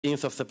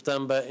18th of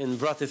September in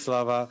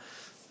Bratislava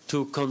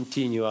to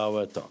continue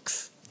our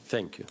talks.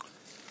 Thank you.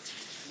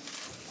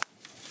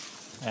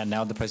 And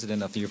now the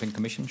President of the European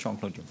Commission,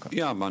 Jean-Claude Juncker.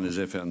 Ja, meine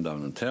sehr verehrten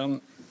Damen und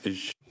Herren,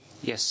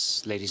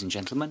 Yes, ladies and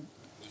gentlemen,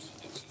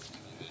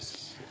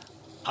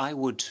 I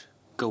would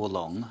go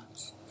along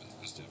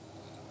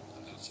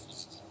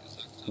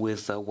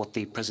with what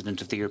the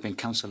President of the European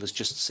Council has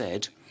just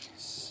said.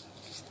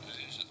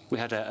 We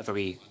had a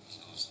very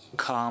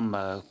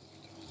calm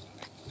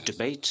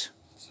debate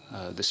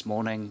this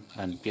morning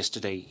and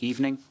yesterday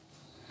evening.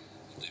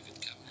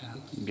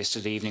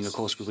 Yesterday evening, of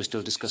course, we were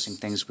still discussing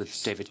things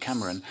with David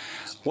Cameron.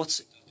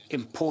 What's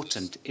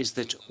important is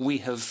that we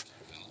have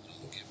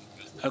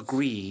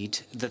agreed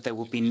that there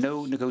will be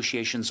no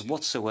negotiations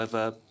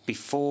whatsoever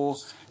before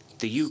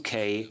the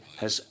UK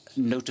has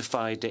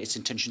notified its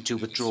intention to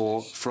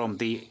withdraw from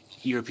the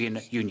European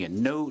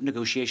Union. No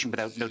negotiation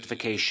without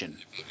notification.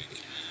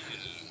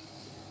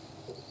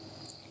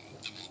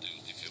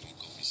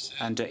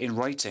 And in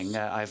writing,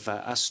 I've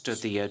asked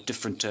the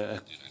different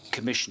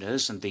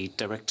commissioners and the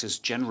directors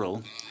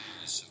general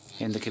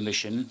in the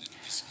Commission,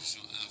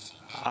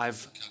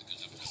 I've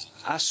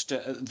asked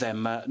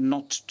them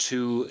not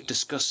to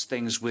discuss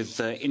things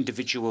with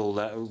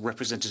individual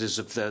representatives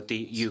of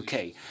the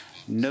UK.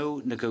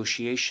 No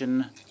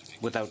negotiation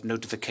without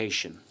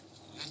notification.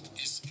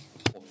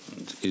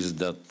 Is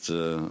that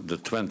the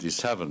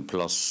 27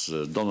 plus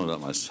Donald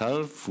and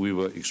myself, we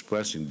were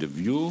expressing the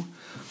view,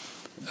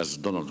 as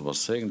Donald was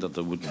saying, that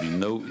there would be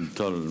no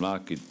internal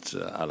market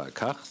à la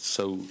carte.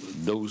 So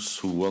those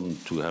who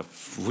want to have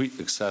free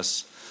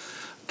access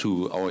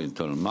to our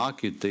internal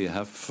market, they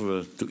have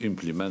to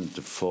implement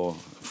the four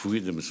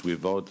freedoms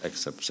without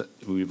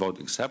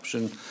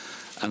exception,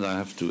 and I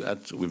have to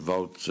add,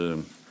 without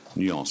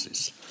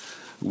nuances.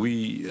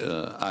 We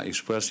are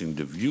expressing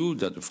the view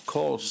that, of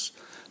course,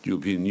 the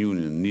European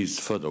Union needs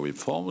further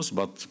reforms,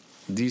 but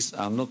these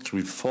are not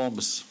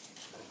reforms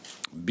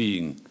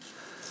being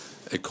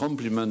a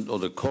complement or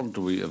the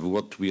contrary of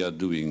what we are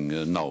doing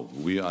now.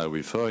 We are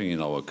referring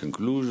in our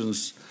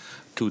conclusions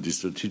to the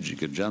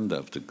strategic agenda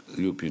of the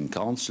European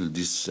Council.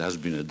 This has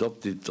been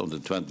adopted on the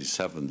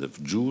 27th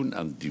of June,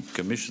 and the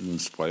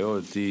Commission's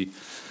priority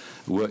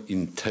were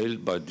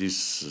entailed by these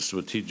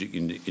strategic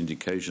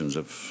indications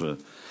of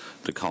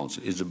the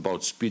Council. It's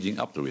about speeding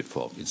up the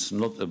reform. It's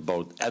not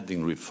about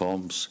adding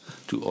reforms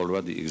to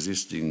already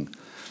existing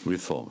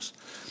reforms.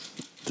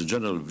 The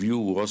general view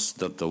was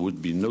that there would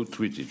be no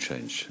treaty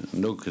change,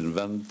 no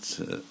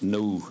convent,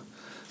 no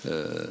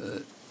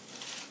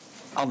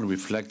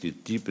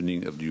unreflected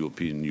deepening of the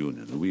European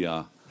Union. We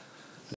are